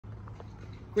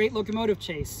Great Locomotive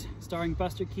Chase, starring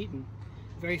Buster Keaton,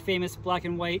 very famous black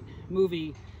and white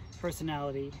movie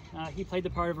personality. He played the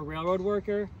part of a railroad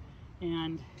worker,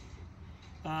 and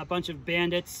a bunch of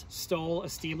bandits stole a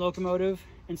steam locomotive,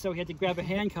 and so he had to grab a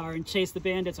handcar and chase the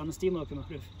bandits on the steam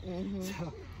locomotive.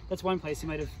 So that's one place you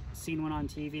might have seen one on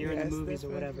TV or in the movies or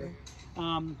whatever.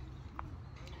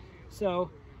 So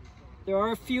there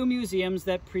are a few museums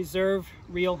that preserve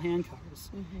real handcars.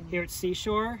 Here at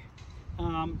Seashore,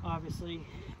 obviously,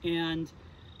 and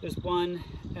there's one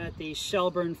at the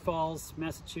Shelburne Falls,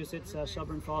 Massachusetts,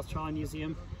 Shelburne Falls Trolley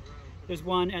Museum. There's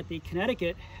one at the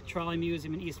Connecticut Trolley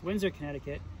Museum in East Windsor,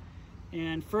 Connecticut.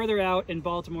 And further out in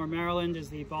Baltimore, Maryland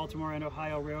is the Baltimore and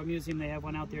Ohio Railroad Museum. They have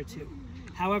one out there too.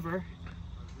 However,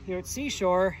 here at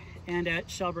Seashore and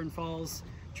at Shelburne Falls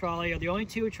Trolley are the only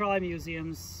two trolley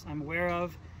museums I'm aware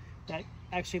of that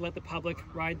actually let the public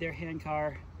ride their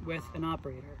handcar with an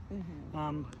operator.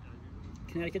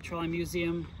 Connecticut Trolley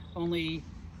Museum only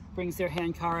brings their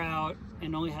handcar out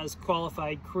and only has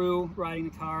qualified crew riding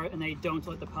the car, and they don't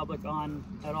let the public on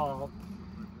at all.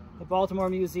 The Baltimore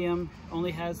Museum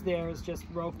only has theirs just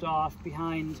roped off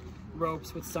behind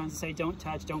ropes with signs that say don't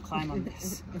touch, don't climb on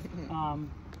this.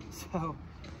 So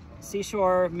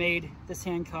Seashore made this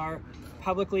handcar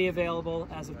publicly available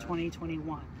as of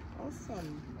 2021.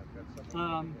 Awesome.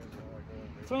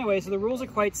 So anyway, so the rules are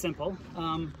quite simple.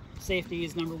 Safety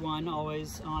is number one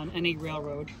always on any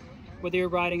railroad, whether you're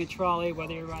riding a trolley,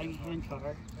 whether you're riding a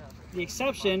handcar. The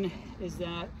exception is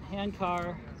that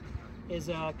handcar is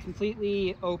a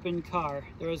completely open car.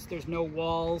 There's no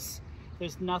walls,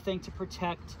 there's nothing to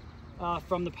protect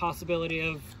from the possibility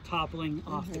of toppling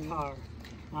off the car.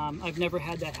 I've never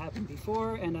had that happen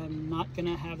before, and I'm not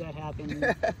gonna have that happen.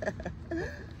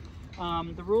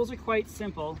 The rules are quite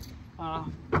simple.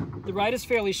 The ride is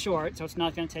fairly short, so it's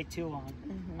not gonna take too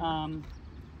long.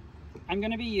 I'm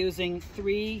gonna be using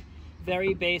 3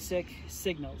 very basic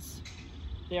signals.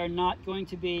 They are not going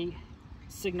to be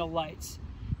signal lights.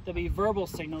 There'll be verbal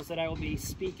signals that I will be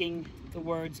speaking the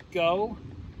words go,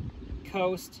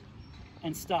 coast,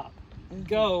 and stop.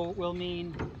 Go will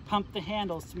mean pump the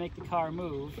handles to make the car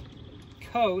move.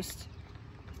 Coast,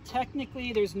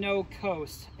 technically there's no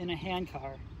coast in a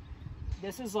handcar.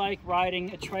 This is like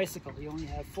riding a tricycle. You only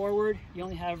have forward, you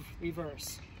only have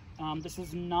reverse. This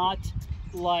is not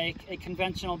like a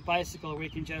conventional bicycle where you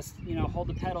can just, hold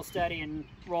the pedal steady and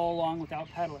roll along without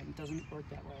pedaling. It doesn't work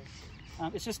that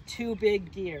way. It's just 2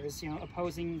 big gears,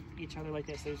 opposing each other like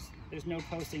this. There's no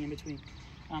coasting in between.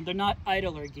 They're not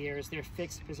idler gears, they're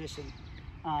fixed position.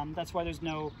 That's why there's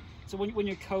no, so when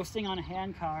you're coasting on a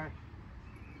handcar,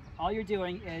 all you're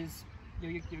doing is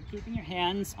you're keeping your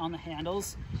hands on the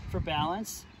handles for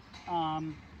balance,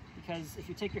 because if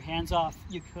you take your hands off,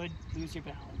 you could lose your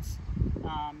balance.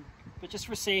 But just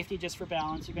for safety, just for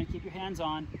balance, you're going to keep your hands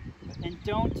on, and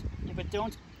don't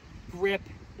grip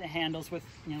the handles with,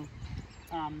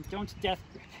 don't death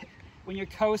grip it. When you're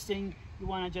coasting, you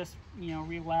want to just,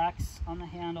 relax on the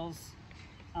handles,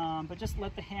 but just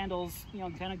let the handles,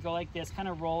 kind of go like this, kind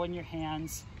of roll in your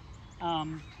hands,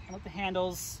 and let the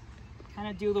handles kind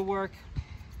of do the work,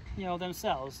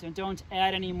 themselves. And don't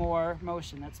add any more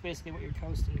motion. That's basically what your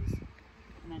coast is.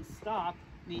 And then stop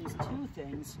means 2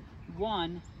 things.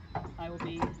 One, I will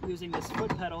be using this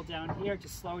foot pedal down here to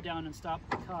slow down and stop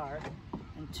the car.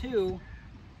 And 2,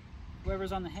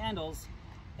 whoever's on the handles,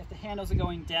 if the handles are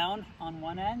going down on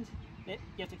one end, you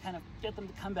have to kind of get them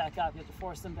to come back up. You have to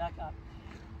force them back up.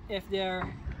 If the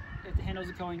handles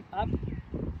are going up,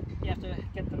 you have to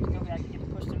get them to go back. You have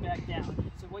to push them back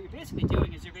down. So what you're basically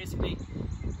doing is you're basically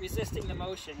resisting the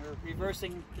motion or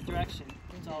reversing the direction.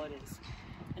 That's all it is.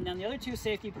 And then the other 2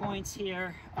 safety points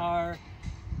here are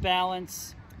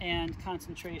balance and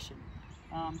concentration.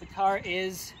 The car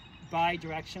is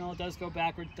bi-directional. It does go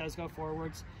backwards, it does go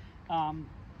forwards. And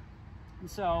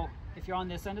so if you're on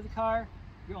this end of the car,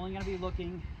 you're only going to be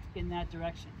looking in that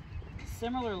direction.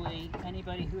 Similarly,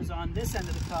 anybody who's on this end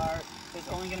of the car is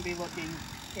only going to be looking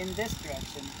in this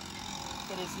direction.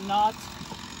 It is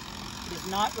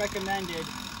not recommended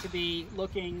to be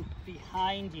looking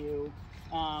behind you.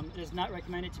 It is not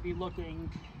recommended to be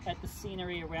looking at the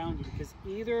scenery around you, because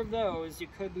either of those you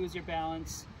could lose your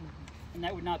balance, and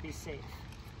that would not be safe.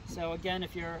 So again,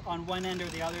 if you're on one end or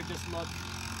the other, just look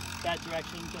that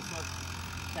direction, just look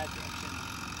that direction.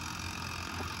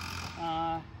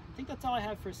 I think that's all I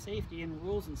have for safety and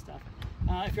rules and stuff.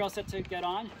 If you're all set to get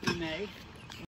on, you may.